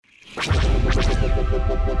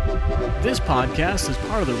This podcast is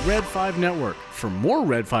part of the Red 5 Network. For more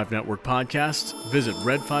Red 5 Network podcasts, visit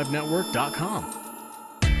red5network.com.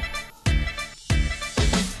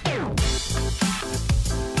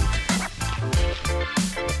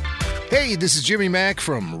 Hey, this is Jimmy Mack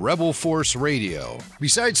from Rebel Force Radio.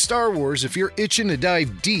 Besides Star Wars, if you're itching to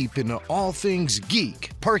dive deep into all things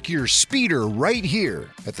geek, park your speeder right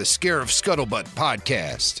here at the Scarif Scuttlebutt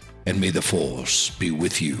podcast. And may the Force be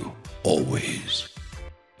with you always.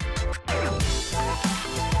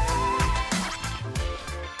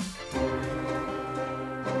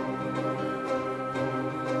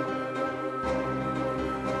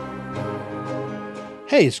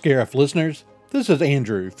 Hey, Scarif listeners. This is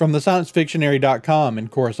Andrew from the ScienceFictionary.com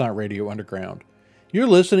and Coruscant Radio Underground. You're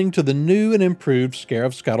listening to the new and improved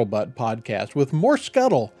Scarif Scuttlebutt podcast with more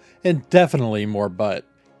scuttle and definitely more butt.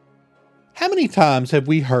 How many times have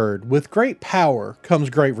we heard, with great power comes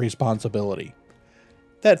great responsibility?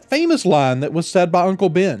 That famous line that was said by Uncle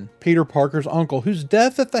Ben, Peter Parker's uncle, whose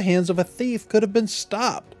death at the hands of a thief could have been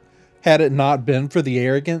stopped had it not been for the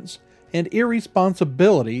arrogance and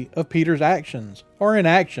irresponsibility of Peter's actions, or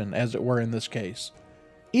inaction as it were in this case.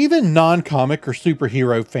 Even non-comic or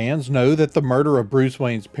superhero fans know that the murder of Bruce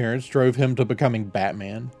Wayne's parents drove him to becoming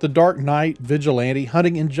Batman, the Dark Knight vigilante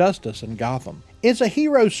hunting injustice in Gotham. It's a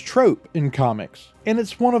hero's trope in comics, and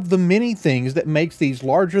it's one of the many things that makes these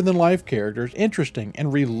larger-than-life characters interesting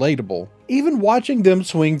and relatable. Even watching them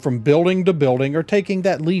swing from building to building or taking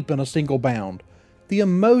that leap in a single bound. The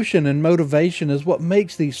emotion and motivation is what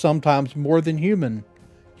makes these sometimes more than human.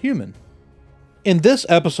 In this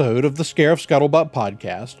episode of the Scarif Scuttlebutt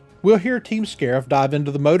podcast, we'll hear Team Scarif dive into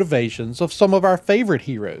the motivations of some of our favorite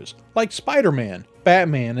heroes, like Spider-Man,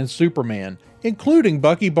 Batman, and Superman, including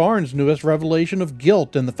Bucky Barnes' newest revelation of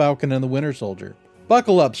guilt in The Falcon and the Winter Soldier.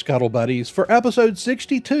 Buckle up, Scuttle Buddies, for episode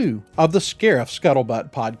 62 of the Scarif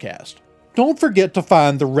Scuttlebutt podcast. Don't forget to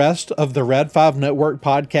find the rest of the Red 5 Network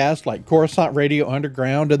podcasts like Coruscant Radio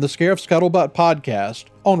Underground and the Scarif Scuttlebutt podcast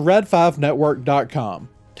on red5network.com.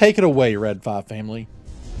 Take it away, Red 5 family.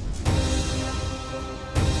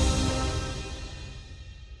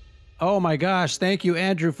 Oh my gosh, thank you,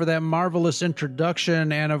 Andrew, for that marvelous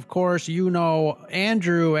introduction. And of course, you know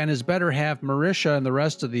Andrew and his better half, Marisha, and the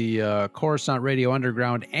rest of the Coruscant Radio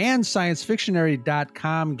Underground and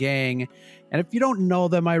ScienceFictionary.com gang. And if you don't know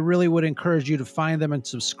them, I really would encourage you to find them and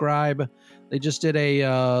subscribe. They just did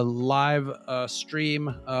a live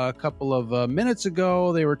stream a couple of minutes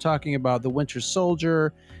ago. They were talking about the Winter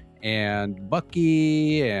Soldier and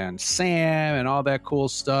Bucky and Sam and all that cool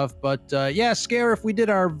stuff. But yeah, Scarif, we did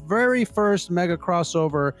our very first mega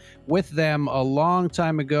crossover with them a long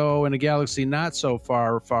time ago in a galaxy not so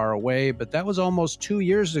far away. But that was almost 2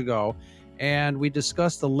 years ago. And we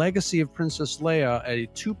discussed the legacy of Princess Leia, a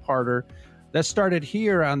two-parter that started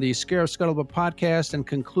here on the Scarif Scuttlebutt podcast and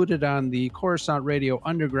concluded on the Coruscant Radio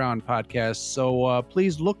Underground podcast. So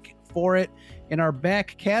please look for it in our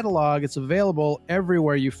back catalog. It's available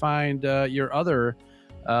everywhere you find your other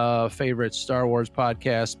favorite Star Wars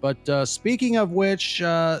podcasts. But speaking of which,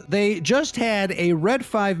 they just had a Red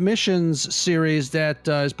 5 Missions series that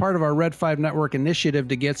is part of our Red 5 Network initiative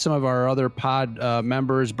to get some of our other pod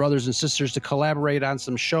members, brothers and sisters, to collaborate on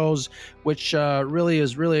some shows, which really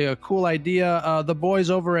is a cool idea. The boys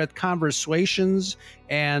over at Conversations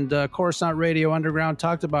and Coruscant Radio Underground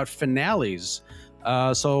talked about finales.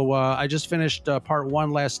 So I just finished part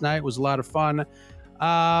 1 last night. It was a lot of fun.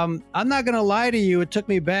 I'm not going to lie to you. It took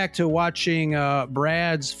me back to watching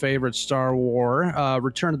Brad's favorite Star Wars,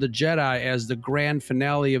 Return of the Jedi, as the grand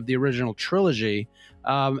finale of the original trilogy.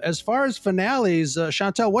 As far as finales,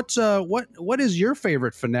 Chantel, what is your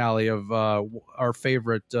favorite finale of our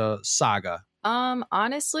favorite saga?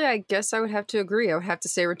 Honestly, I guess I would have to agree. I would have to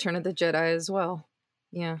say Return of the Jedi as well.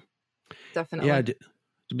 Yeah, definitely. Yeah,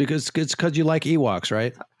 because it's because you like Ewoks,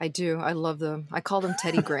 right? I do. I love them. I call them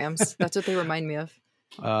Teddy Grahams. That's what they remind me of.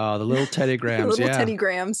 The little Teddy Grahams. Little Teddy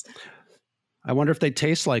Grahams. I wonder if they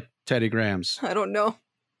taste like Teddy Grahams. I don't know.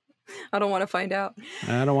 I don't want to find out.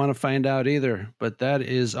 I don't want to find out either, but that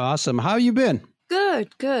is awesome. How you been?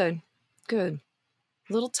 Good. A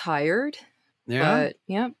little tired. Yeah.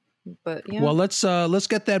 But yeah. Well, let's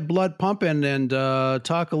get that blood pumping and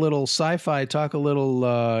talk a little sci-fi, talk a little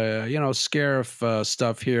Scarif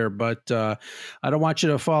stuff here. But I don't want you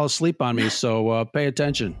to fall asleep on me, so pay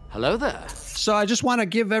attention. Hello there. So I just want to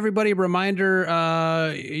give everybody a reminder.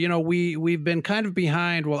 We've been kind of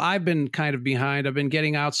behind. Well, I've been kind of behind. I've been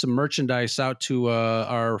getting out some merchandise out to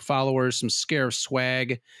our followers, some Scarif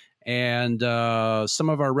swag. And some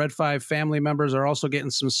of our Red 5 family members are also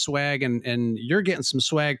getting some swag, and you're getting some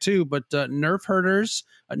swag too. But Nerd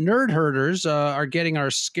Herders are getting our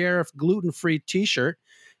Scarif gluten-free T-shirt.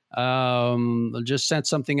 Just sent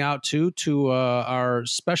something out to our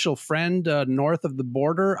special friend north of the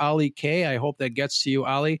border, Ali K. I hope that gets to you,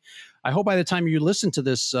 Ali. I hope by the time you listen to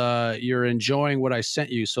this, you're enjoying what I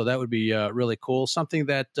sent you. So that would be really cool. Something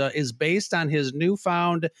that is based on his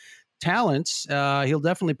newfound talents. He'll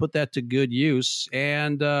definitely put that to good use.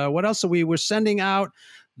 And what else? We were sending out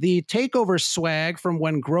the takeover swag from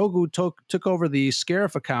when Grogu took over the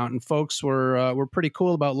Scarif account, and folks were pretty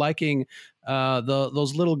cool about liking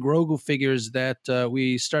those little Grogu figures that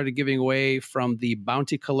we started giving away from the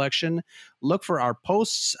Bounty Collection. Look for our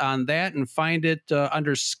posts on that and find it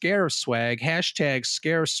under Scarif Swag, hashtag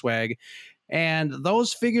Scarif Swag. And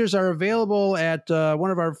those figures are available at one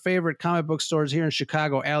of our favorite comic book stores here in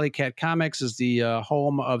Chicago. Alley Cat Comics is the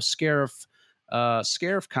home of Scarif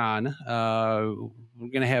Con. We're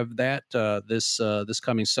going to have that this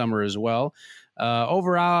coming summer as well.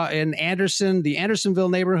 Over in Anderson, the Andersonville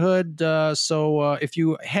neighborhood. So if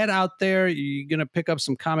you head out there, you're going to pick up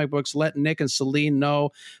some comic books. Let Nick and Celine know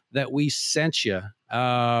that we sent you.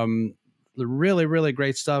 Really, really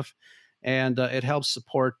great stuff. And it helps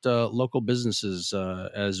support local businesses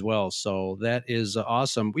as well. So that is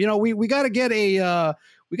awesome. You know, we got to get a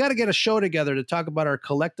show together to talk about our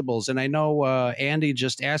collectibles. And I know Andy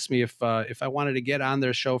just asked me if I wanted to get on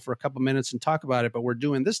their show for a couple minutes and talk about it. But we're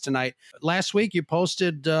doing this tonight. Last week you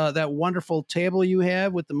posted that wonderful table you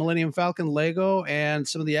have with the Millennium Falcon Lego and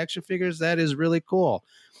some of the action figures. That is really cool.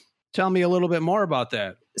 Tell me a little bit more about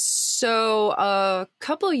that. So a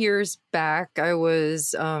couple years back, I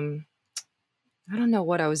was I don't know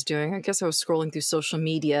what I was doing. I guess I was scrolling through social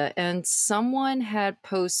media, and someone had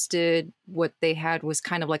posted what they had was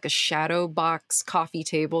kind of like a shadow box coffee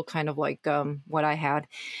table, kind of like what I had.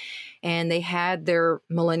 And they had their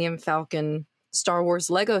Millennium Falcon Star Wars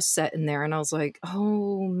Lego set in there. And I was like,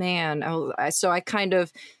 oh man. So I kind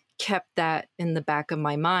of kept that in the back of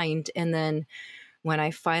my mind. And then when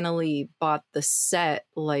I finally bought the set,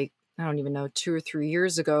 like, I don't even know, 2 or 3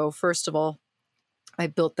 years ago, first of all, I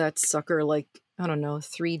built that sucker like, I don't know,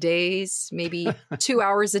 3 days, maybe 2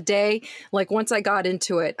 hours a day. Like once I got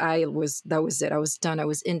into it, that was it. I was done. I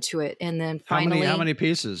was into it. And then finally, how many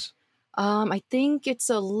pieces? I think it's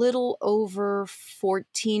a little over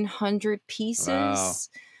 1,400 pieces. Wow.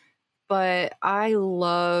 But I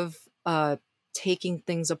love taking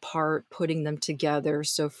things apart, putting them together.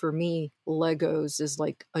 So for me, Legos is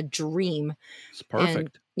like a dream. It's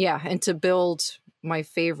perfect. And to build my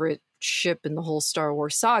favorite ship in the whole Star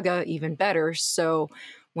Wars saga, even better. So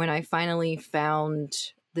when I finally found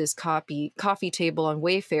this coffee table on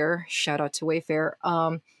Wayfair, shout out to Wayfair,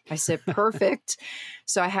 I said, perfect.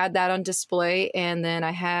 So I had that on display, and then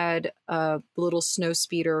I had a little snow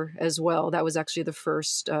speeder as well. That was actually the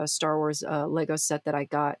first Star Wars Lego set that I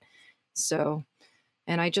got. So,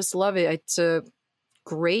 and I just love it. It's a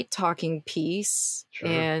great talking piece, sure.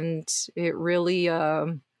 And it really,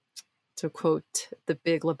 to quote The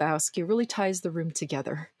Big Lebowski, really ties the room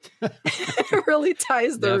together. It really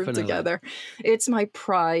ties the room together. It's my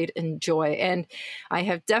pride and joy. And I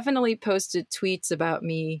have definitely posted tweets about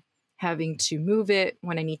me having to move it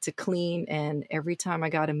when I need to clean. And every time I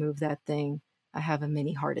got to move that thing, I have a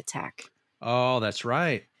mini heart attack. Oh, that's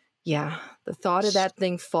right. Yeah. The thought of that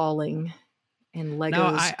thing falling and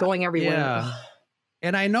Legos going everywhere. Yeah.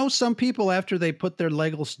 And I know some people, after they put their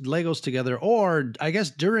Legos together, or I guess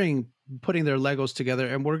during putting their Legos together,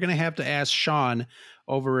 and we're going to have to ask Sean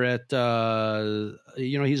over at,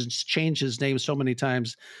 he's changed his name so many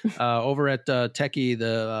times, over at Techie,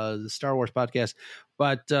 the Star Wars podcast.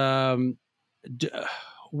 But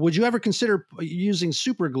would you ever consider using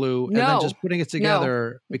super glue and then just putting it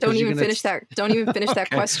together? No. Don't even finish that. Don't even finish that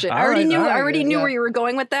question. I already knew where you were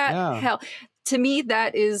going with that. Yeah. Hell, to me,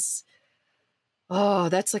 that is... Oh,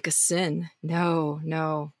 that's like a sin. No.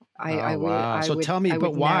 So tell me,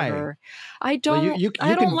 but why? Never. I don't. Well, you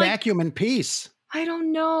can vacuum in peace. I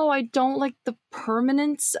don't know. I don't like the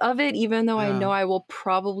permanence of it, even though I know I will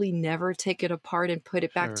probably never take it apart and put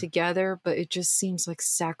it back together. But it just seems like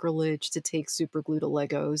sacrilege to take super glue to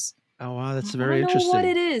Legos. Oh, wow. That's very interesting. I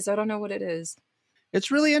don't know what it is.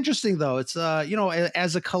 It's really interesting, though. It's,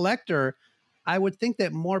 as a collector, I would think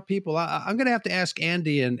that more people, I'm going to have to ask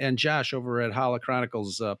Andy and Josh over at Holo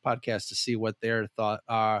Chronicles podcast to see what their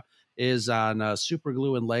thought is on super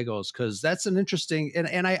glue and Legos, because that's an interesting,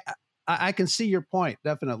 and I can see your point,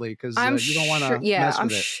 definitely, because you don't want to mess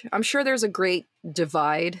with it. I'm sure there's a great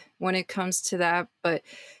divide when it comes to that, but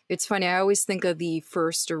it's funny. I always think of the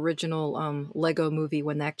first original Lego movie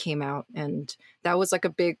when that came out, and that was like a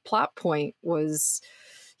big plot point was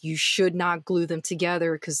you should not glue them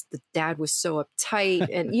together because the dad was so uptight,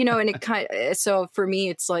 and and it kind of, so for me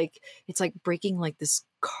it's like breaking like this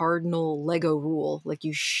cardinal Lego rule, like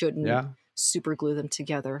you shouldn't super glue them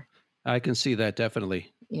together. I can see that,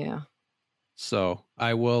 definitely. Yeah. So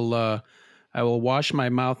I will wash my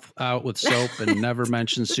mouth out with soap and never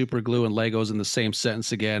mention super glue and Legos in the same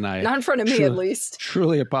sentence again. Not in front of me, at least.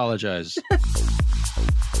 Truly apologize.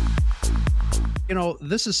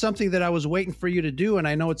 This is something that I was waiting for you to do, and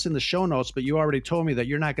I know it's in the show notes, but you already told me that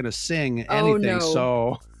you're not going to sing anything.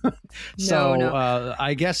 No. So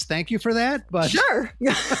I guess thank you for that. But sure.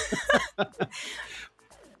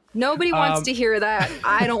 Nobody wants to hear that.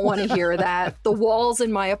 I don't want to hear that. The walls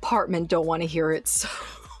in my apartment don't want to hear it.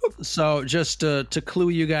 So just to clue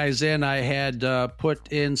you guys in, I had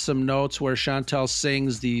put in some notes where Chantel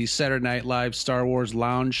sings the Saturday Night Live Star Wars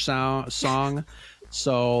Lounge song.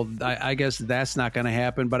 So I guess that's not going to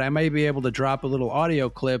happen, but I may be able to drop a little audio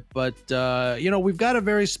clip. But, we've got a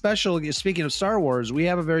very special, speaking of Star Wars, we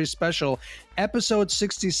have a very special episode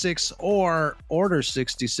 66 or Order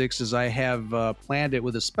 66, as I have planned it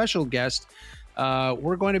with a special guest.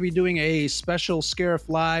 We're going to be doing a special Scarif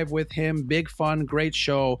Live with him. Big fun, great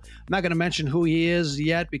show. I'm not going to mention who he is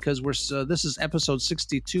yet because this is episode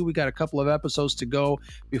 62. We got a couple of episodes to go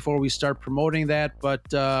before we start promoting that.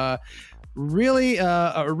 But really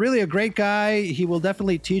a great guy. He will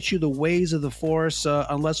definitely teach you the ways of the Force,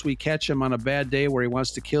 unless we catch him on a bad day where he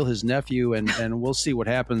wants to kill his nephew, and we'll see what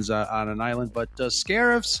happens on an island. But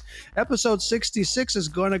Scarif's episode 66 is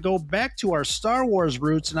going to go back to our Star Wars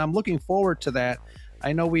roots, and I'm looking forward to that.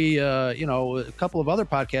 I know we, a couple of other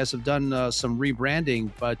podcasts have done some rebranding,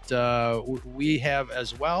 but we have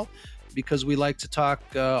as well, because we like to talk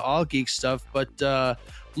all geek stuff. But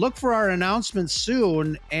look for our announcements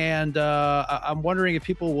soon, and I'm wondering if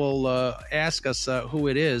people will ask us who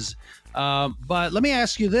it is. But let me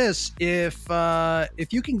ask you this: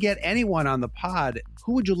 if you can get anyone on the pod,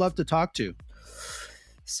 who would you love to talk to?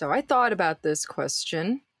 So I thought about this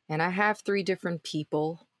question, and I have 3 different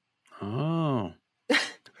people. Oh,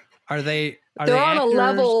 are they? They're on actors? A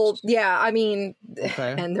level, yeah. I mean,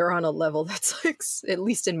 okay. And they're on a level that's like, at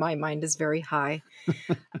least in my mind, is very high.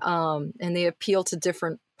 And they appeal to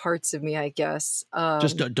different parts of me, I guess.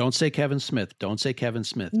 Just don't say Kevin Smith. Don't say Kevin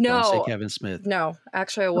Smith. No, don't say Kevin Smith. No,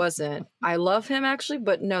 actually, I wasn't. I love him, actually,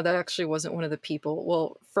 but no, that actually wasn't one of the people.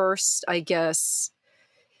 Well, first, I guess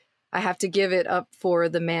I have to give it up for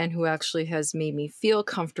the man who actually has made me feel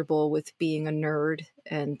comfortable with being a nerd,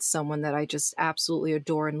 and someone that I just absolutely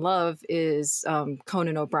adore and love is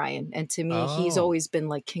Conan O'Brien. And to me, he's always been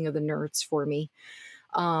like king of the nerds for me.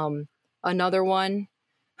 Another one,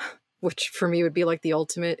 which for me would be like the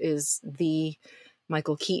ultimate, is the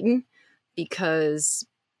Michael Keaton, because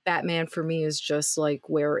Batman for me is just like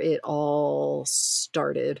where it all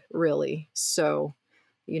started, really. So,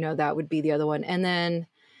 that would be the other one. And then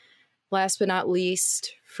last but not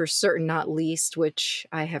least, for certain not least, which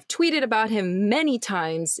I have tweeted about him many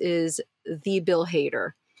times, is the Bill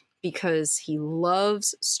Hader, because he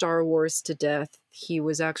loves Star Wars to death. He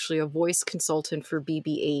was actually a voice consultant for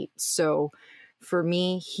BB-8. So for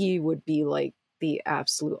me, he would be like the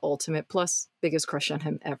absolute ultimate, plus biggest crush on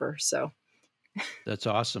him ever. So that's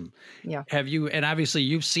awesome. Yeah. Have you, and obviously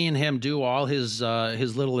you've seen him do all his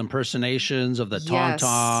little impersonations of the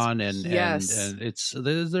Tauntaun,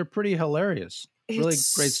 and they're pretty hilarious. Really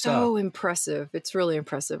great stuff. So impressive. It's really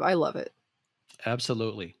impressive. I love it.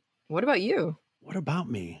 Absolutely. What about you? What about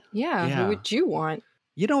me? Yeah. Who would you want?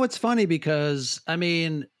 It's funny because, I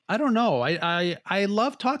mean, I don't know. I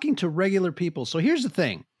love talking to regular people. So here's the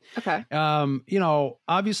thing. Okay.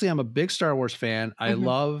 Obviously I'm a big Star Wars fan. I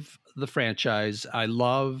love the franchise. I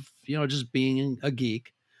love, just being a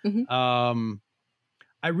geek.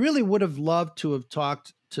 I really would have loved to have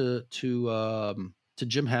talked to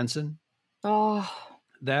Jim Henson. Oh,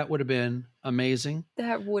 that would have been amazing.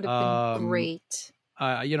 That would have been great.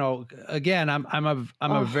 Again, I'm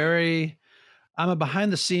a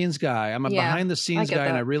behind the scenes guy. I'm a behind the scenes guy,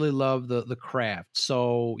 and I really love the craft.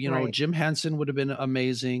 So, Jim Henson would have been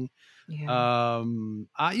amazing. Yeah.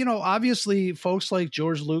 Obviously folks like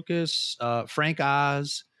George Lucas, Frank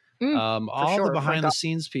Oz, all the behind the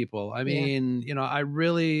scenes people. I mean, I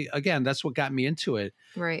really, again, that's what got me into it.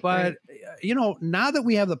 Right. But, now that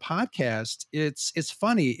we have the podcast, it's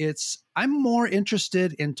funny. I'm more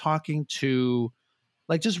interested in talking to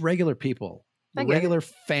like just regular people. I get it. regular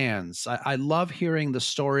fans. I love hearing the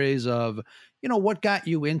stories of, what got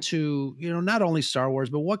you into, not only Star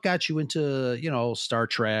Wars, but what got you into, Star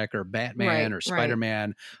Trek or Batman Right, or right.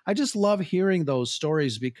 Spider-Man. I just love hearing those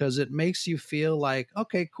stories because it makes you feel like,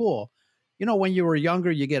 okay, cool. When you were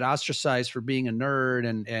younger, you get ostracized for being a nerd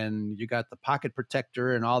and you got the pocket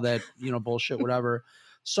protector and all that, bullshit, whatever.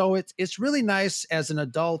 So it's really nice as an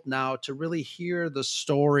adult now to really hear the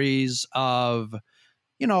stories of,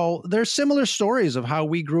 there's similar stories of how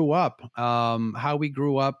we grew up,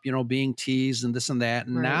 being teased and this and that.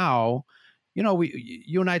 And Right. now,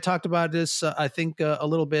 you and I talked about this, I think a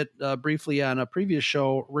little bit briefly on a previous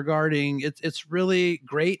show regarding it's really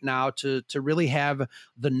great now to really have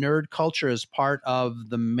the nerd culture as part of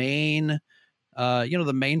the main,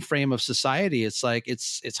 the mainframe of society. It's like,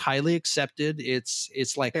 it's highly accepted. It's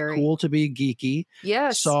like Very. cool to be geeky.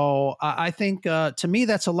 Yes. So I think to me,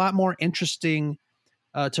 that's a lot more interesting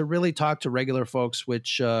to really talk to regular folks,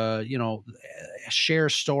 which, share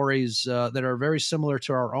stories that are very similar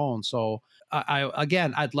to our own. So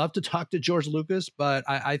I'd love to talk to George Lucas, but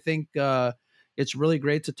I think it's really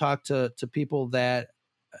great to talk to people that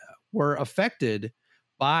were affected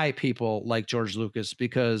by people like George Lucas,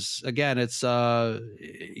 because again, it's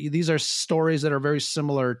these are stories that are very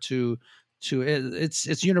similar to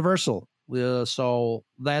it's universal. So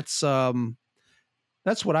that's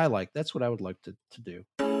what I like. That's what I would like to do.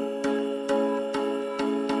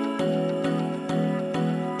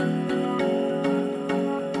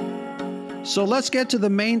 So let's get to the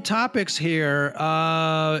main topics here.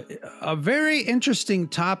 A very interesting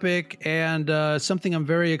topic and something I'm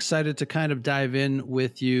very excited to kind of dive in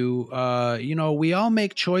with you. We all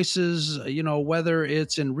make choices, whether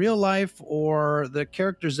it's in real life or the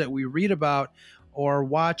characters that we read about or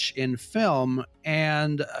watch in film.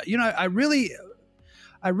 And,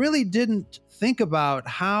 I really didn't think about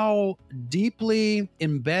how deeply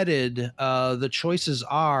embedded the choices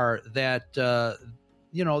are that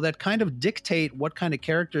that kind of dictate what kind of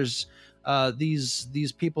characters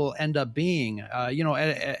these people end up being.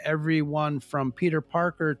 Everyone from Peter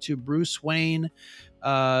Parker to Bruce Wayne,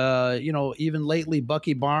 even lately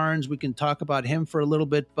Bucky Barnes. We can talk about him for a little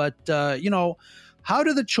bit, but how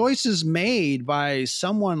do the choices made by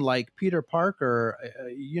someone like Peter Parker,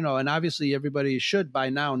 and obviously everybody should by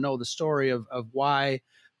now know the story of why,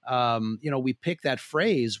 we pick that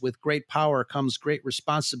phrase, with great power comes great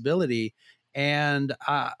responsibility. And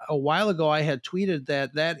a while ago, I had tweeted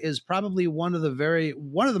that is probably one of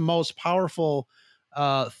the most powerful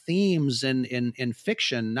themes in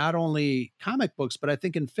fiction, not only comic books, but I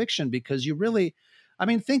think in fiction, because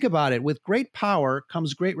think about it. With great power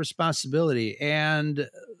comes great responsibility, and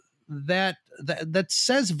that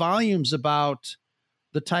says volumes about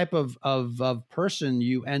the type of person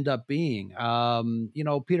you end up being.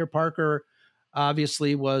 Peter Parker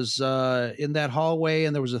obviously was in that hallway,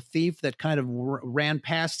 and there was a thief that kind of ran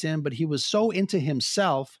past him, but he was so into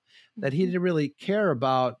himself that he didn't really care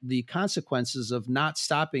about the consequences of not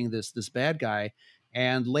stopping this bad guy.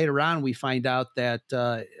 And later on, we find out that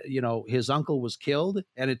his uncle was killed,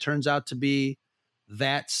 and it turns out to be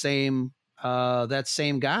that same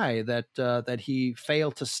guy that he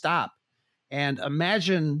failed to stop. And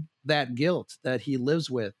imagine that guilt that he lives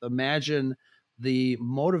with. Imagine the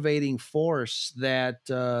motivating force that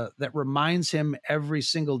reminds him every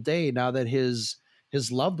single day now that his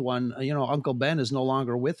loved one, Uncle Ben, is no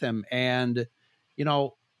longer with him. And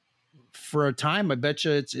for a time, I bet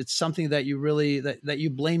you it's something that you really that you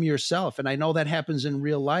blame yourself. And I know that happens in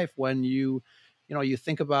real life when you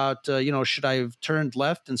think about should I have turned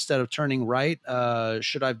left instead of turning right?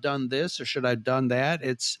 Should I have done this or should I have done that?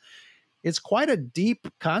 It's quite a deep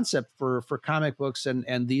concept for comic books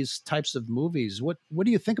and these types of movies. What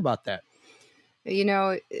do you think about that?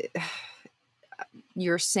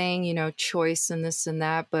 You're saying, choice and this and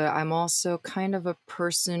that, but I'm also kind of a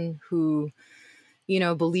person who,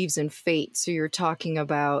 believes in fate. So you're talking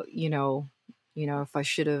about, if I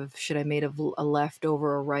should I made a left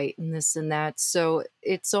over a right and this and that. So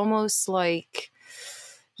it's almost like,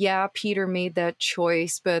 yeah, Peter made that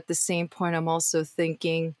choice, but at the same point, I'm also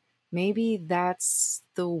thinking, maybe that's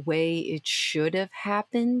the way it should have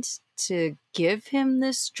happened to give him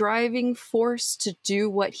this driving force to do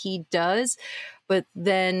what he does. But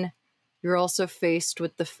then you're also faced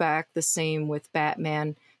with the fact, the same with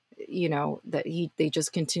Batman, that they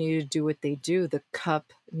just continue to do what they do. The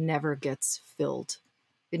cup never gets filled.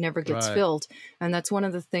 It never gets filled. And that's one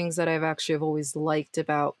of the things that I've always liked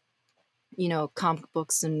about, comic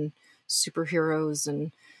books and superheroes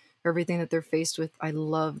and everything that they're faced with. I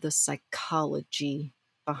love the psychology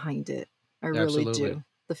behind it. I really do.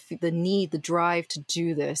 The need, the drive to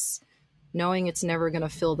do this knowing it's never going to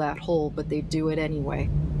fill that hole, but they do it anyway.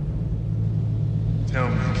 Tell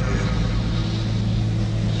me, kid,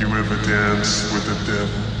 you ever dance with the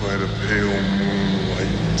devil by the pale moonlight?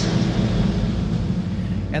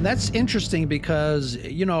 And that's interesting because,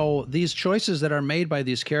 you know, these choices that are made by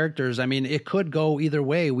these characters, I mean, it could go either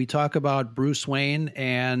way. We talk about Bruce Wayne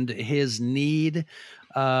and his need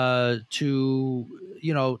to,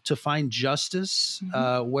 you know, to find justice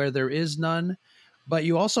where there is none. But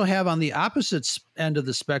you also have on the opposite end of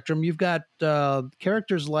the spectrum, you've got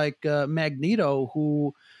characters like Magneto,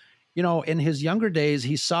 who, you know, in his younger days,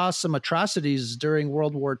 he saw some atrocities during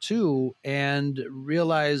World War II and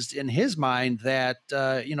realized in his mind that,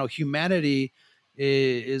 you know, humanity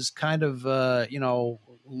is kind of, you know,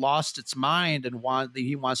 lost its mind and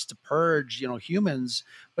he wants to purge, you know, humans.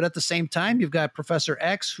 But at the same time, you've got Professor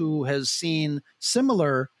X, who has seen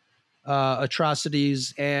similar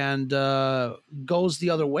atrocities and goes the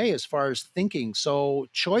other way as far as thinking. So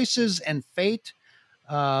choices and fate,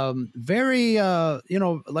 very, you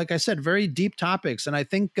know, like I said, very deep topics. And I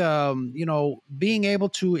think, you know, being able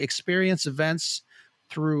to experience events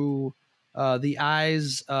through the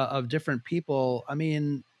eyes of different people, I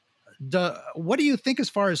mean, what do you think as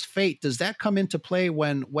far as fate? Does that come into play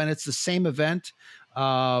when it's the same event? You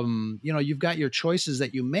know, you've got your choices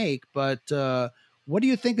that you make, but what do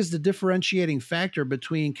you think is the differentiating factor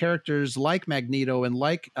between characters like Magneto and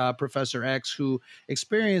like Professor X, who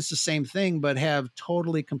experience the same thing but have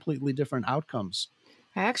totally, completely different outcomes?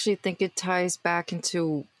 I actually think it ties back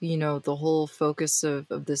into, you know, the whole focus of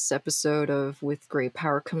this episode of with great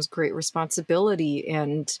power comes great responsibility.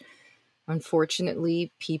 And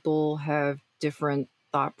unfortunately, people have different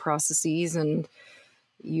thought processes, and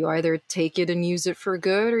you either take it and use it for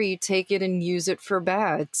good or you take it and use it for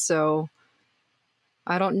bad. So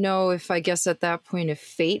I don't know if, I guess at that point, if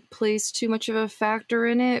fate plays too much of a factor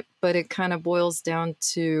in it, but it kind of boils down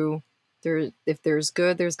to if there's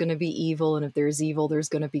good, there's going to be evil. And if there's evil, there's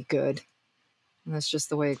going to be good. And that's just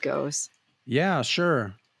the way it goes. Yeah,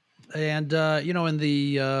 sure. And, you know, in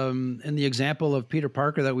the example of Peter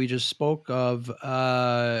Parker that we just spoke of,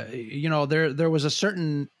 you know, there was a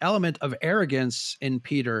certain element of arrogance in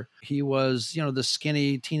Peter. He was, you know, the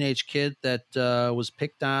skinny teenage kid that was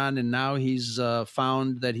picked on, and now he's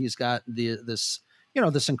found that he's got this, you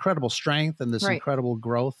know, this incredible strength and this incredible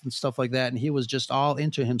growth and stuff like that. And he was just all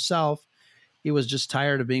into himself. He was just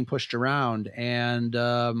tired of being pushed around. And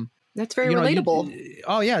that's very relatable.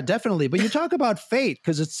 Oh yeah, definitely. But you talk about fate,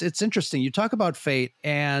 because it's interesting. You talk about fate,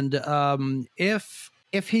 and if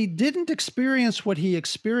he didn't experience what he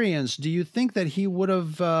experienced, do you think that he would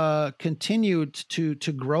have continued to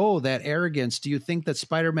grow that arrogance? Do you think that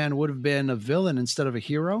Spider-Man would have been a villain instead of a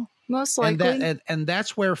hero? Most likely. And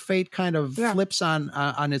that's where fate kind of flips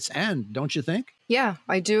on its end, don't you think? Yeah,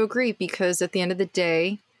 I do agree, because at the end of the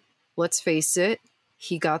day, let's face it,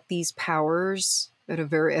 he got these powers at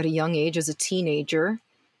a young age as a teenager.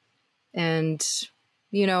 And,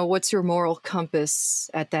 you know, what's your moral compass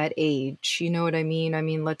at that age? You know what I mean? I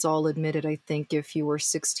mean, let's all admit it. I think if you were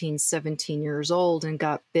 16, 17 years old and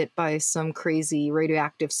got bit by some crazy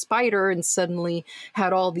radioactive spider and suddenly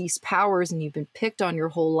had all these powers and you've been picked on your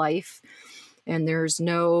whole life and there's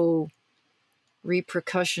no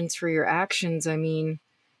repercussions for your actions, I mean,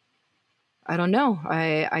 I don't know.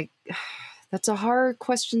 I that's a hard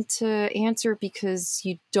question to answer, because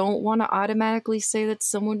you don't want to automatically say that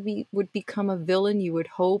someone would become a villain. You would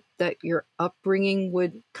hope that your upbringing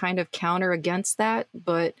would kind of counter against that.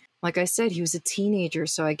 But like I said, he was a teenager,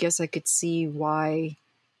 so I guess I could see why,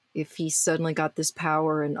 if he suddenly got this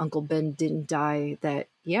power and Uncle Ben didn't die, that,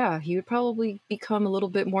 yeah, he would probably become a little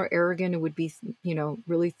bit more arrogant and would be, you know,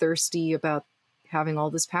 really thirsty about having all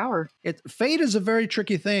this power. Fate is a very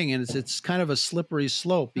tricky thing, and it's kind of a slippery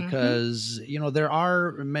slope, because you know, there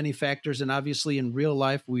are many factors, and obviously in real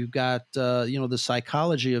life we've got you know, the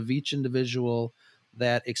psychology of each individual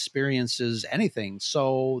that experiences anything.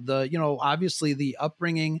 So you know, obviously the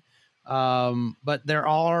upbringing, but there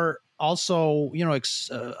are also, you know,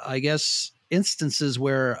 I guess instances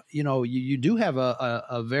where, you know, you do have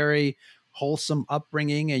a very wholesome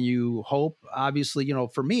upbringing, and you hope, obviously, you know,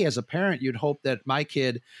 for me as a parent, you'd hope that my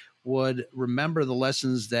kid would remember the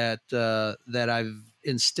lessons that I've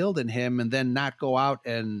instilled in him, and then not go out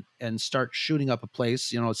and start shooting up a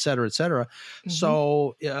place, you know, et cetera, et cetera.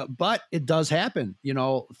 So, but it does happen, you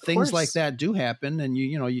know, things like that do happen, and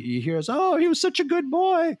you know, you hear us, oh, he was such a good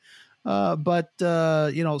boy, but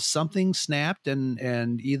you know, something snapped,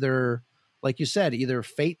 and either, like you said, either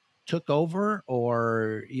fate took over,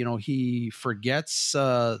 or, you know, he forgets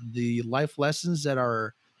the life lessons that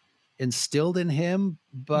are instilled in him.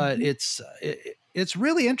 But it's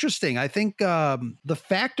really interesting. I think the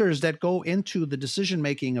factors that go into the decision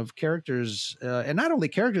making of characters, and not only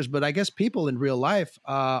characters, but I guess people in real life,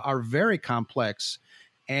 are very complex.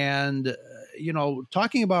 And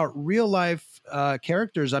talking about real life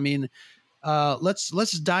characters, I mean,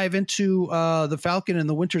 let's dive into the Falcon and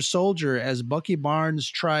the Winter Soldier as Bucky Barnes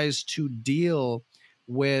tries to deal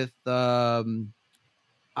with. I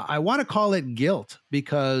want to call it guilt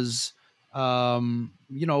because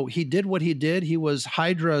he did what he did. He was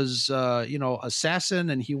Hydra's assassin,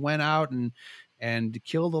 and he went out and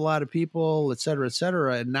killed a lot of people, et cetera, et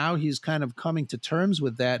cetera. And now he's kind of coming to terms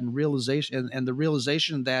with that and the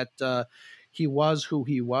realization that he was who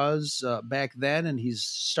he was back then, and he's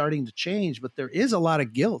starting to change. But there is a lot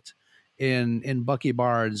of guilt in Bucky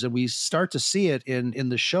Barnes, and we start to see it in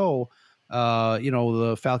the show.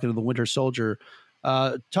 The Falcon and the Winter Soldier.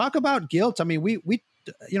 Talk about guilt. I mean, we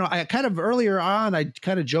I kind of earlier on, I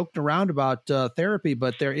kind of joked around about therapy,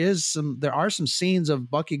 but there are some scenes of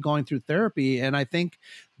Bucky going through therapy, and I think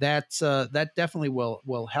that definitely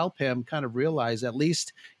will help him kind of realize. At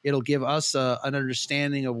least it'll give us an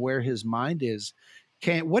understanding of where his mind is.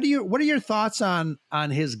 What are your thoughts on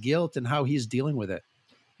his guilt and how he's dealing with it?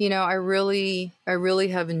 I really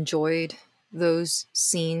have enjoyed those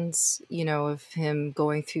scenes, of him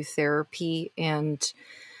going through therapy. And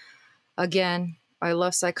again, I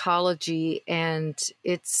love psychology, and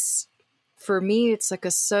for me, it's like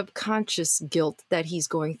a subconscious guilt that he's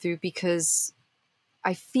going through, because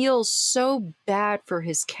I feel so bad for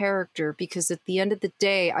his character, because at the end of the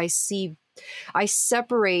day, I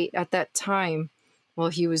separate at that time while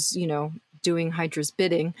he was, doing Hydra's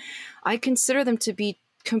bidding. I consider them to be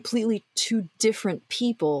completely two different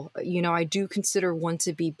people. I do consider one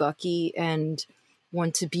to be Bucky and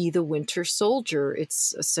one to be the Winter Soldier.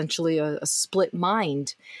 It's essentially a split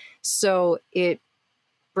mind. So it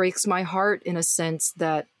breaks my heart in a sense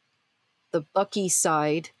that the Bucky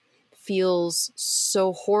side feels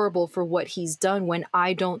so horrible for what he's done when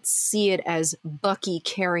I don't see it as Bucky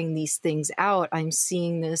carrying these things out. I'm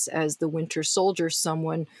seeing this as the Winter Soldier,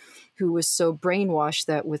 someone who was so brainwashed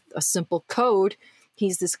that with a simple code,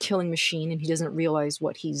 he's this killing machine and he doesn't realize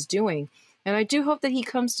what he's doing. And I do hope that he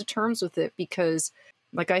comes to terms with it, because,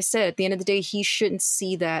 like I said, at the end of the day, he shouldn't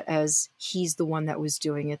see that as he's the one that was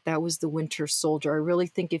doing it. That was the Winter Soldier. I really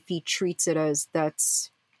think if he treats it as that's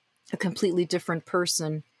a completely different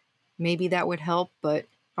person, maybe that would help. But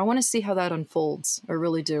I want to see how that unfolds. I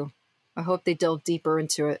really do. I hope they delve deeper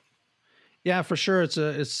into it. Yeah, for sure.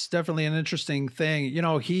 It's definitely an interesting thing.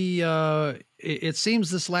 It seems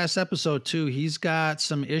this last episode too, he's got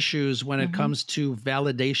some issues when it comes to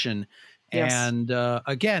validation. Yes. And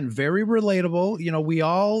again, very relatable. We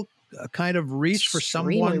all kind of reach for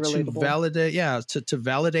someone to validate, to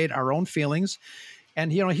validate our own feelings.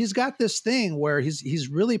 And he's got this thing where he's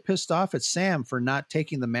really pissed off at Sam for not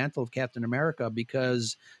taking the mantle of Captain America,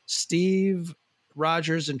 because Steve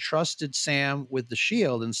Rogers entrusted Sam with the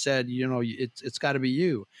shield and said, it's got to be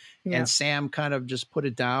you. Yeah. And Sam kind of just put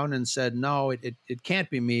it down and said, no, it can't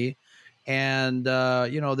be me. And,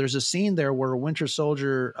 there's a scene there where Bucky,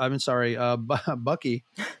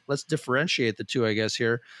 let's differentiate the two, I guess,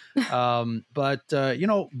 here. But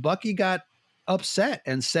Bucky got upset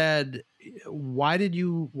and said, why did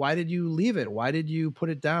you leave it? Why did you put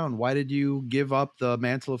it down? Why did you give up the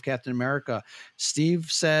mantle of Captain America?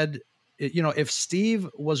 Steve said, if Steve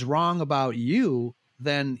was wrong about you,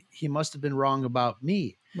 then he must have been wrong about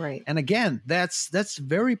me. Right. And again, that's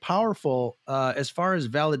very powerful as far as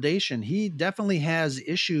validation. He definitely has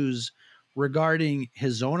issues regarding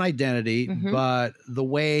his own identity, but the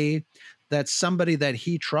way that somebody that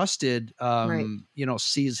he trusted,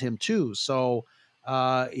 sees him too. So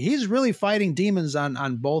he's really fighting demons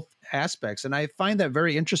on both aspects. And I find that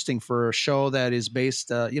very interesting for a show that is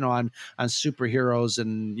based, on superheroes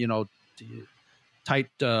and,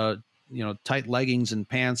 tight leggings and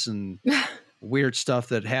pants and weird stuff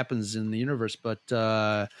that happens in the universe. But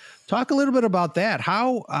talk a little bit about that.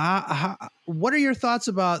 What are your thoughts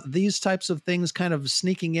about these types of things kind of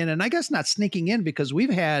sneaking in? And I guess not sneaking in, because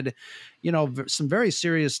we've had, some very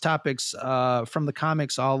serious topics from the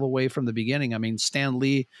comics all the way from the beginning. I mean, Stan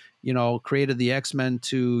Lee, created the X-Men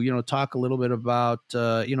to, talk a little bit about,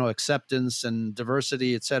 acceptance and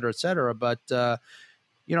diversity, et cetera, et cetera. But,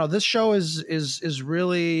 this show is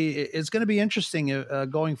really, it's going to be interesting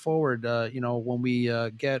going forward. When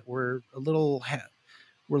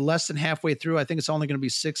we're less than halfway through. I think it's only going to be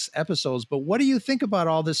 6 episodes. But what do you think about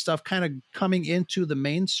all this stuff kind of coming into the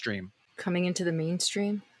mainstream? Coming into the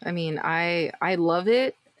mainstream? I mean, I love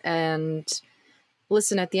it. And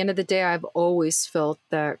listen, at the end of the day, I've always felt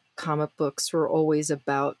that comic books were always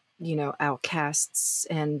about outcasts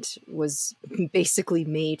and was basically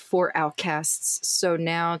made for outcasts. So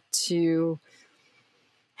now to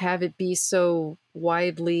have it be so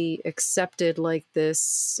widely accepted like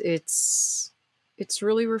this, it's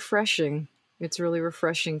really refreshing. It's really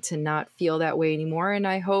refreshing to not feel that way anymore. And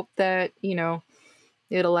I hope that,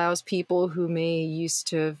 it allows people who may used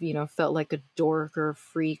to have, felt like a dork or a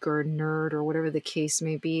freak or a nerd or whatever the case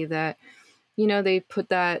may be, that, they put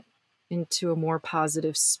that into a more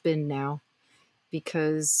positive spin now,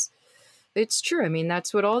 because it's true. I mean,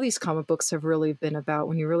 that's what all these comic books have really been about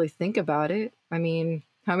when you really think about it. I mean,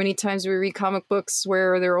 how many times we read comic books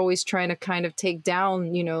where they're always trying to kind of take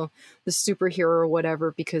down, the superhero or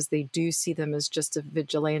whatever, because they do see them as just a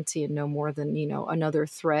vigilante and no more than, another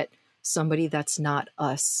threat, somebody that's not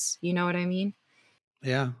us. You know what I mean?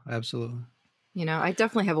 Yeah, absolutely. I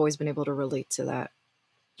definitely have always been able to relate to that.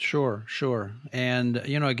 Sure. And,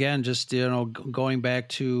 again, just, going back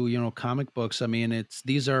to, comic books, I mean,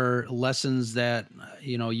 these are lessons that,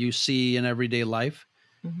 you see in everyday life.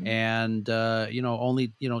 Mm-hmm. And,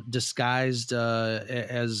 only, disguised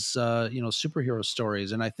as, superhero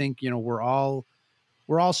stories. And I think, we're all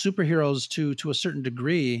superheroes to a certain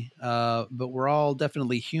degree, but we're all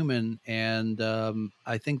definitely human. And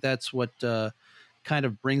I think that's what kind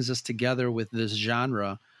of brings us together with this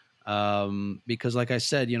genre. Because like I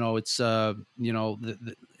said, it's, the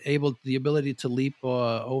ability to leap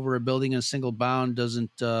over a building in a single bound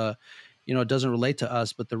doesn't relate to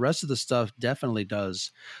us, but the rest of the stuff definitely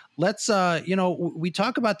does. Let's, we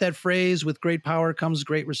talk about that phrase, with great power comes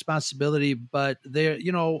great responsibility, but there,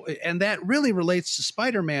 and that really relates to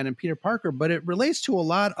Spider-Man and Peter Parker, but it relates to a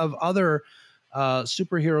lot of other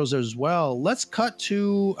superheroes as well. Let's cut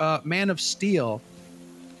to Man of Steel.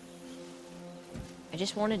 I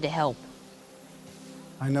just wanted to help.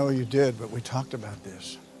 I know you did, but we talked about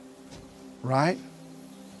this. Right?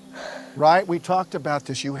 Right? We talked about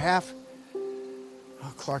this. You have...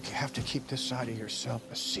 Oh, Clark, you have to keep this side of yourself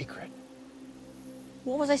a secret.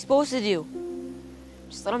 What was I supposed to do?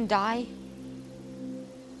 Just let him die?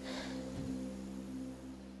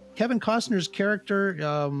 Kevin Costner's character,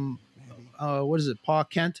 what is it, Pa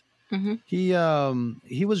Kent? Mm-hmm.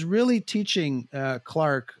 He was really teaching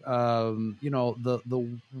Clark,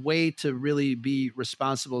 the way to really be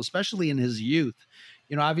responsible, especially in his youth.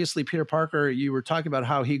 Obviously Peter Parker, you were talking about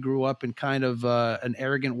how he grew up in kind of an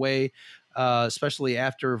arrogant way, especially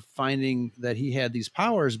after finding that he had these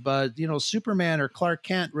powers. But, Superman or Clark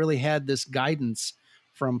Kent really had this guidance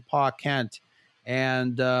from Pa Kent.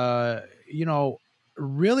 And,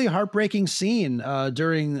 really heartbreaking scene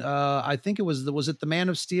during, I think was it the Man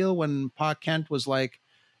of Steel, when Pa Kent was like,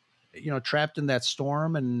 trapped in that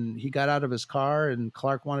storm and he got out of his car and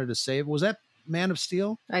Clark wanted to save. Was that Man of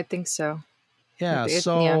Steel? I think so. Yeah.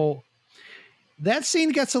 That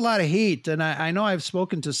scene gets a lot of heat, and I know I've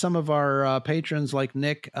spoken to some of our patrons like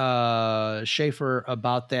Nick Schaefer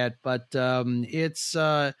about that, but it's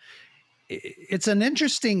an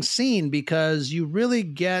interesting scene because you really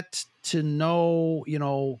get to know,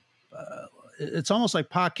 it's almost like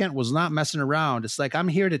Pa Kent was not messing around. It's like, I'm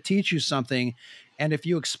here to teach you something, and if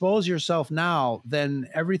you expose yourself now, then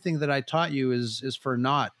everything that I taught you is for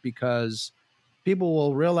naught, because people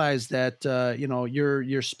will realize that,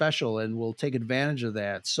 you're special and will take advantage of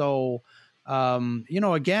that. So,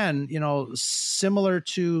 again, similar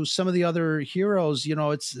to some of the other heroes,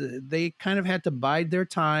 they kind of had to bide their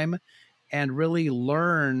time and really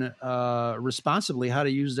learn responsibly how to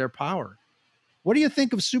use their power. What do you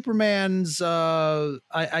think of Superman's,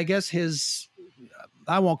 I guess his,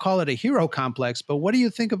 I won't call it a hero complex, but what do you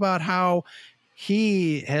think about how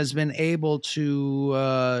he has been able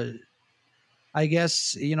to, I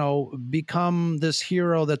guess, become this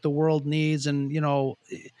hero that the world needs? And,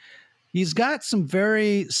 he's got some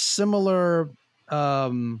very similar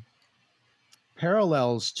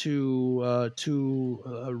parallels to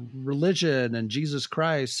religion and Jesus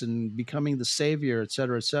Christ and becoming the savior, et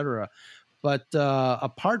cetera, et cetera. But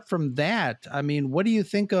apart from that, I mean, what do you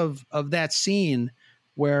think of that scene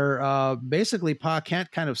where basically Pa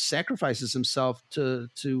Kent kind of sacrifices himself to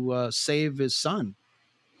save his son?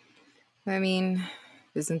 I mean,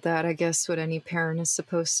 isn't that, I guess, what any parent is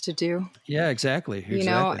supposed to do? Yeah, exactly.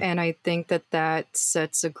 And I think that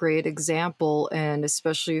sets a great example, and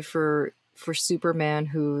especially for Superman,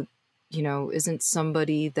 who, isn't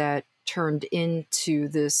somebody that turned into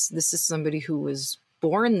this. This is somebody who was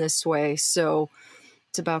born this way. So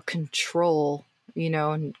it's about control,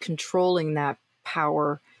 and controlling that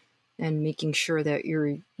power and making sure that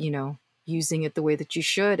you're, using it the way that you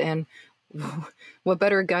should. And what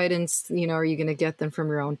better guidance, are you going to get than from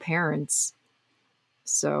your own parents?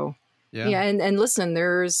 So Yeah, and listen,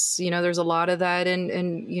 there's a lot of that, and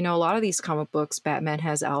a lot of these comic books. Batman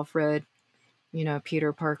has Alfred,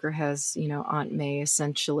 Peter Parker has Aunt May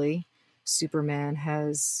essentially. Superman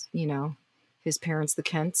has his parents, the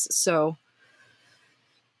Kents. So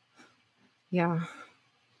yeah,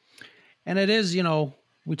 and it is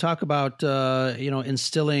we talk about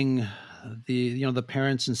instilling the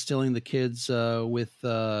parents instilling the kids with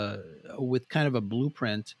kind of a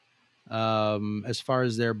blueprint as far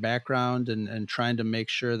as their background and trying to make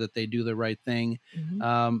sure that they do the right thing.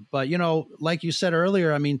 But, like you said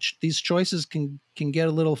earlier, I mean, these choices can get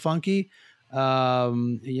a little funky,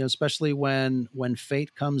 especially when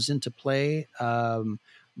fate comes into play.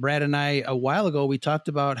 Brad and I, a while ago, we talked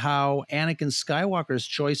about how Anakin Skywalker's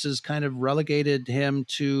choices kind of relegated him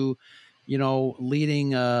to,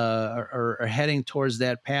 leading or heading towards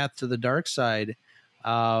that path to the dark side.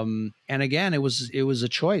 And again, it was a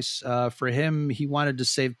choice for him. He wanted to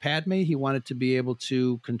save Padme. He wanted to be able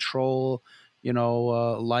to control,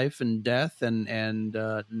 life and death, and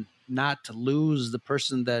not to lose the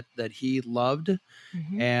person that he loved.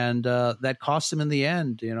 And that cost him in the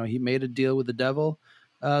end. He made a deal with the devil,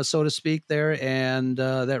 so to speak, there, and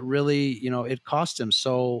that really, it cost him.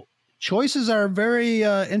 So choices are a very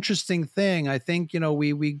interesting thing. I think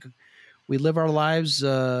we live our lives,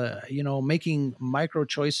 making micro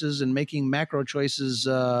choices and making macro choices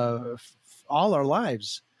all our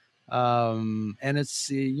lives. And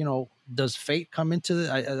it's, does fate come into it?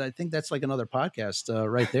 I think that's like another podcast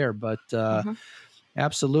right there. But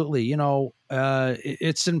absolutely,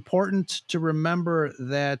 it's important to remember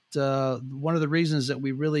that one of the reasons that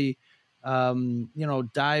we really,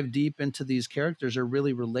 dive deep into these characters or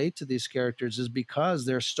really relate to these characters is because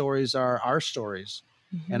their stories are our stories.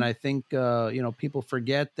 And I think, people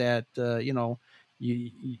forget that,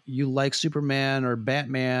 you like Superman or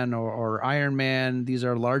Batman or Iron Man. These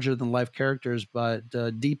are larger than life characters, but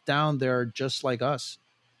deep down, they're just like us,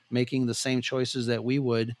 making the same choices that we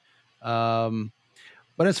would.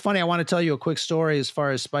 But it's funny. I want to tell you a quick story as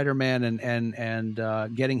far as Spider-Man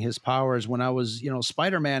and getting his powers. When I was,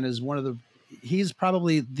 Spider-Man is he's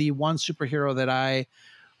probably the one superhero that I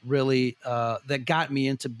really that got me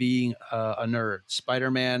into being a nerd.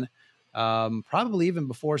 Spider-Man, probably even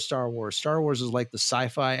before Star Wars. Star Wars is like the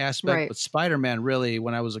sci-fi aspect, Right. But Spider-Man, really,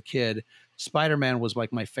 when I was a kid, Spider-Man was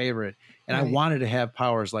like my favorite, and I wanted to have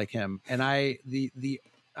powers like him. And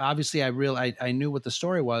obviously I knew what the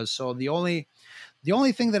story was. So the only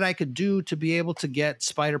thing that I could do to be able to get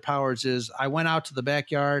spider powers is I went out to the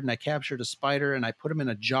backyard and I captured a spider and I put him in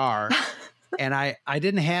a jar. And I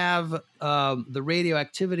didn't have the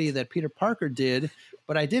radioactivity that Peter Parker did,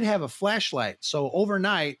 but I did have a flashlight. So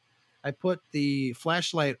overnight, I put the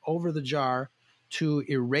flashlight over the jar to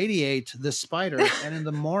irradiate the spider. And in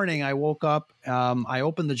the morning, I woke up, I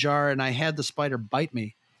opened the jar, and I had the spider bite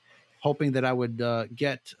me, hoping that I would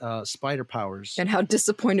get spider powers. And how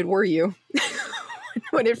disappointed were you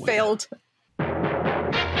when it failed?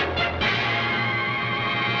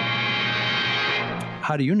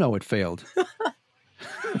 How do you know it failed? Life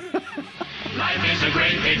is a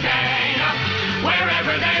great big hang up.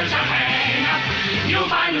 Wherever there's a hang up, you'll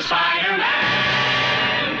find the Spider-Man.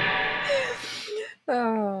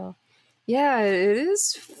 Oh, yeah, it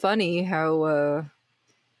is funny how,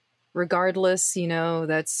 regardless,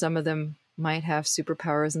 that some of them might have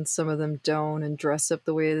superpowers and some of them don't, and dress up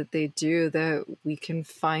the way that they do, that we can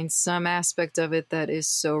find some aspect of it that is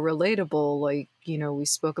so relatable. Like, we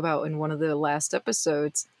spoke about in one of the last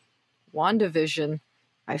episodes, WandaVision.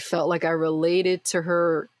 I felt like I related to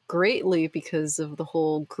her greatly because of the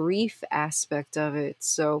whole grief aspect of it.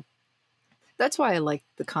 So that's why I like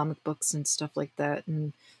the comic books and stuff like that,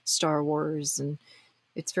 and Star Wars, and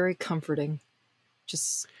it's very comforting.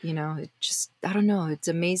 Just, I don't know. It's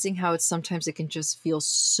amazing how sometimes it can just feel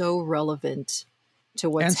so relevant to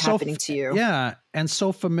what's happening to you. Yeah. And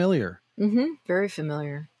so familiar. Very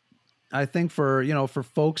familiar. I think for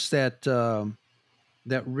folks that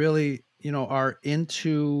really, are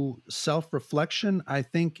into self-reflection, I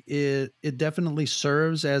think it definitely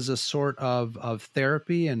serves as a sort of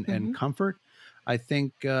therapy and comfort. I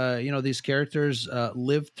think, these characters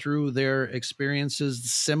live through their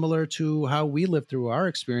experiences similar to how we live through our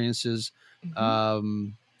experiences.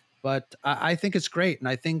 But I think it's great. And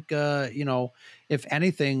I think, if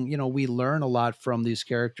anything, we learn a lot from these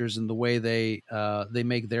characters and the way they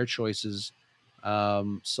make their choices.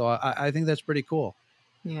 So I think that's pretty cool.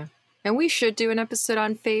 Yeah. And we should do an episode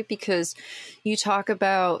on fate, because you talk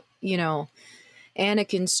about,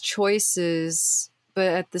 Anakin's choices, but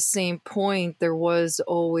at the same point, there was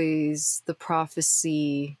always the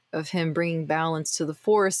prophecy of him bringing balance to the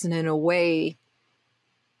Force. And in a way,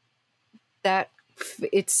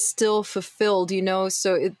 it's still fulfilled,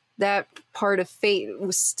 so that part of fate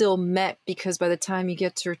was still met, because by the time you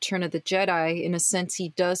get to Return of the Jedi, in a sense, he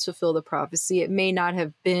does fulfill the prophecy. It may not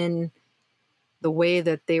have been the way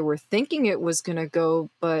that they were thinking it was going to go,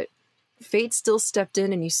 but fate still stepped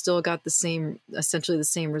in and you still got essentially the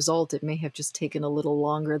same result. It may have just taken a little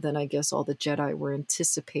longer than I guess all the Jedi were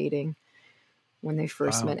anticipating when they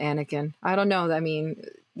first met Anakin. I don't know. I mean,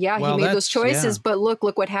 he made those choices, but look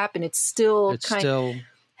what happened. It still kind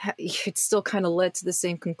of led to the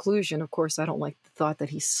same conclusion. Of course, I don't like the thought that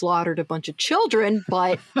he slaughtered a bunch of children,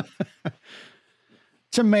 but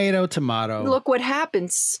tomato. Look what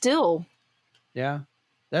happened still. Yeah.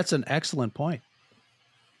 That's an excellent point.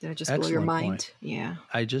 Did I just blow your mind? Point. Yeah.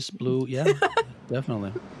 I just blew,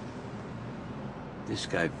 definitely. This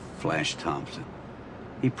guy, Flash Thompson,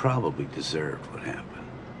 he probably deserved what happened.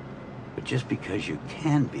 But just because you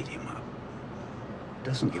can beat him up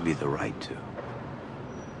doesn't give you the right to.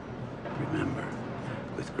 Remember,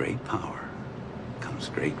 with great power comes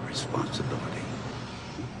great responsibility.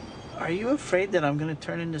 Are you afraid that I'm going to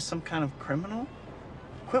turn into some kind of criminal?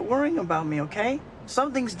 Quit worrying about me, okay?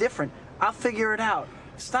 Something's different. I'll figure it out.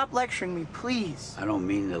 Stop lecturing me, please. I don't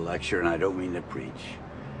mean to lecture and I don't mean to preach.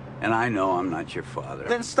 And I know I'm not your father.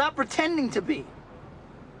 Then stop pretending to be.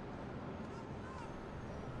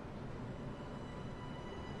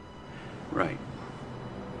 Right.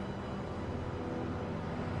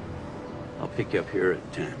 I'll pick you up here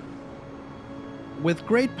at 10. With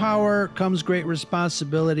great power comes great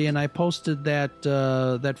responsibility, and I posted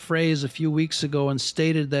that phrase a few weeks ago and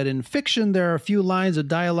stated that in fiction there are a few lines of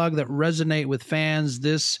dialogue that resonate with fans,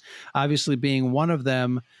 this obviously being one of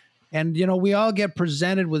them. And, we all get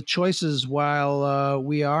presented with choices while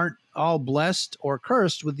we aren't all blessed or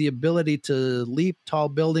cursed with the ability to leap tall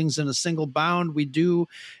buildings in a single bound. We do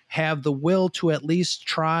have the will to at least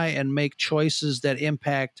try and make choices that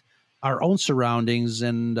impact our own surroundings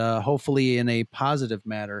and hopefully in a positive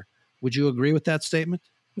manner. Would you agree with that statement?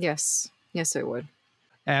 Yes. Yes, I would.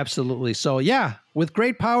 Absolutely. So with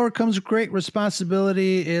great power comes great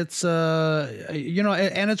responsibility. It's,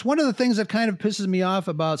 and it's one of the things that kind of pisses me off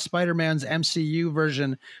about Spider-Man's MCU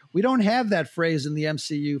version. We don't have that phrase in the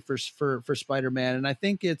MCU for Spider-Man. And I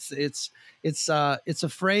think it's a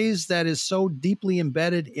phrase that is so deeply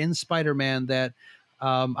embedded in Spider-Man that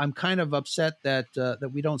I'm kind of upset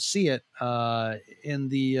that we don't see it in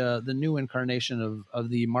the new incarnation of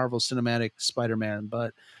the Marvel Cinematic Spider-Man.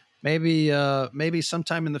 But maybe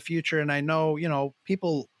sometime in the future. And I know,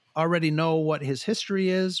 people already know what his history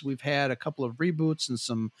is. We've had a couple of reboots and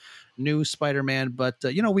some new Spider-Man, but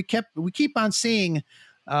we keep on seeing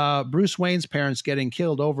Bruce Wayne's parents getting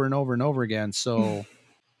killed over and over and over again. So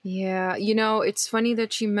yeah, it's funny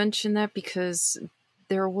that you mentioned that, because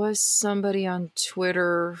there was somebody on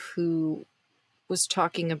Twitter who was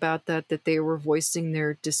talking about that they were voicing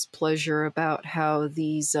their displeasure about how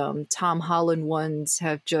these Tom Holland ones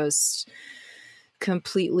have just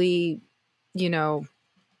completely,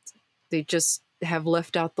 they just have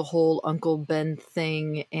left out the whole Uncle Ben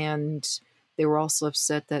thing. And they were also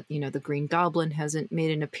upset that, the Green Goblin hasn't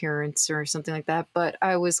made an appearance or something like that. But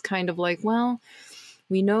I was kind of like, well,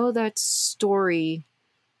 we know that story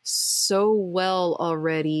so well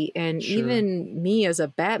already, and sure. Even me as a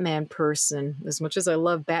Batman person, as much as I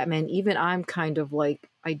love Batman, even I'm kind of like,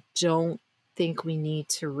 I don't think we need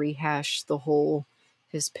to rehash the whole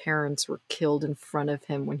his parents were killed in front of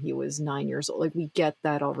him when he was 9 years old. Like, we get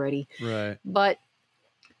that already, right? But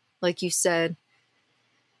like you said,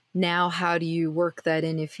 now how do you work that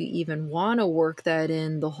in, if you even want to work that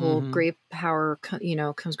in? The whole great power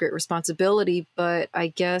comes great responsibility, but I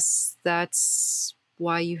guess that's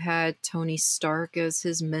why you had Tony Stark as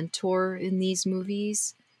his mentor in these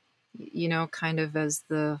movies, kind of as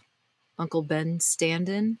the Uncle Ben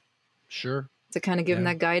stand-in. Sure. To kind of give him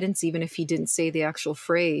that guidance, even if he didn't say the actual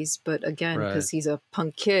phrase. But again, because he's a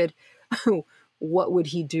punk kid, what would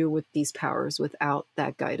he do with these powers without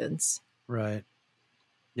that guidance? Right.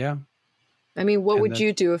 Yeah. I mean, what would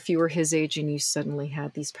you do if you were his age and you suddenly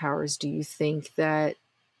had these powers? Do you think that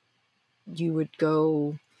you would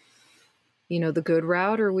go, the good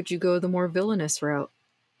route, or would you go the more villainous route?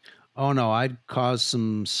 Oh no, I'd cause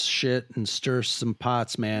some shit and stir some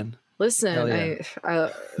pots, man. Listen, yeah.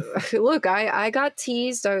 Look, I got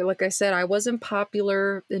teased. Like I said, I wasn't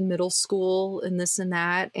popular in middle school and this and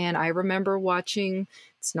that. And I remember watching,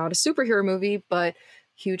 it's not a superhero movie, but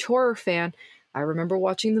huge horror fan. I remember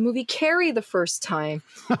watching the movie Carrie the first time.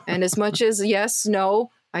 And as much as yes,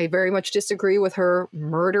 no, I very much disagree with her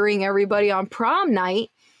murdering everybody on prom night.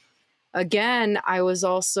 again, I was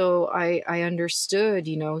also, I understood,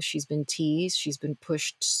 you know, she's been teased, she's been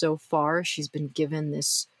pushed so far, she's been given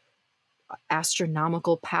this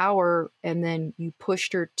astronomical power, and then you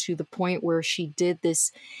pushed her to the point where she did this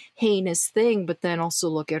heinous thing. But then also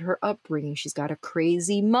look at her upbringing. She's got a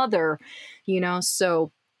crazy mother, you know.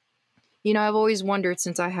 So, you know, I've always wondered,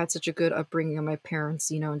 since I had such a good upbringing and my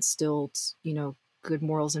parents, you know, instilled, you know, good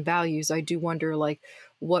morals and values, I do wonder, like,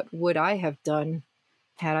 what would I have done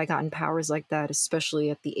had I gotten powers like that,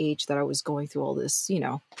 especially at the age that I was going through all this, you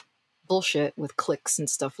know, bullshit with clicks and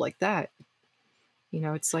stuff like that. You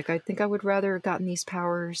know, it's like, I think I would rather have gotten these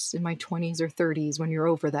powers in my 20s or 30s when you're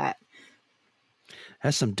over that.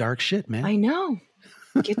 That's some dark shit, man. I know.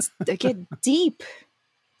 They get deep.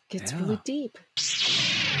 Gets really deep.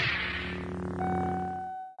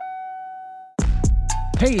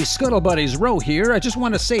 Hey, Scuttle Buddies, Ro here. I just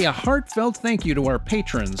want to say a heartfelt thank you to our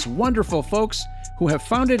patrons, wonderful folks who have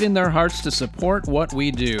found it in their hearts to support what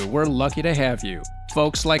we do. We're lucky to have you.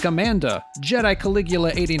 Folks like Amanda, Jedi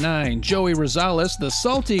Caligula 89, Joey Rosales, the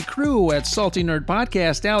Salty Crew at Salty Nerd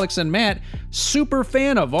Podcast, Alex and Matt, super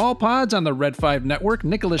fan of all pods on the Red 5 Network,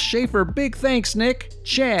 Nicholas Schaefer, big thanks, Nick,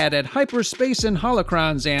 Chad at Hyperspace and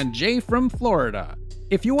Holocrons, and Jay from Florida.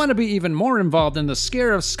 If you want to be even more involved in the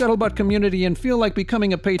Scare of Scuttlebutt community and feel like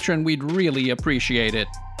becoming a patron, we'd really appreciate it.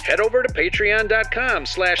 Head over to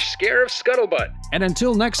patreon.com/Scare of Scuttlebutt. And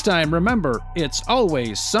until next time, remember, it's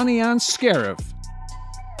always sunny on Scarif,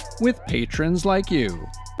 with patrons like you.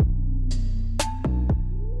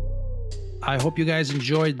 I hope you guys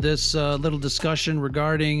enjoyed this little discussion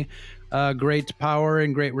regarding great power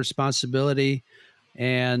and great responsibility.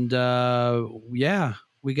 And yeah,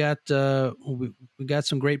 we got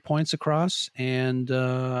some great points across, and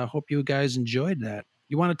I hope you guys enjoyed that.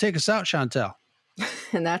 You want to take us out, Chantel?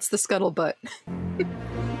 And that's the Scuttlebutt.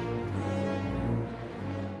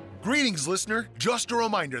 Greetings, listener. Just a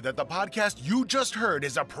reminder that the podcast you just heard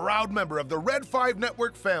is a proud member of the Red 5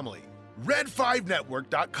 Network family.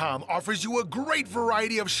 Red5Network.com offers you a great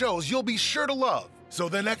variety of shows you'll be sure to love. So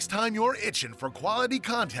the next time you're itching for quality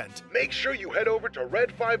content, make sure you head over to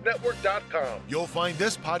Red5Network.com. You'll find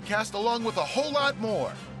this podcast along with a whole lot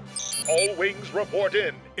more. All wings report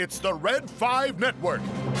in. It's the Red 5 Network.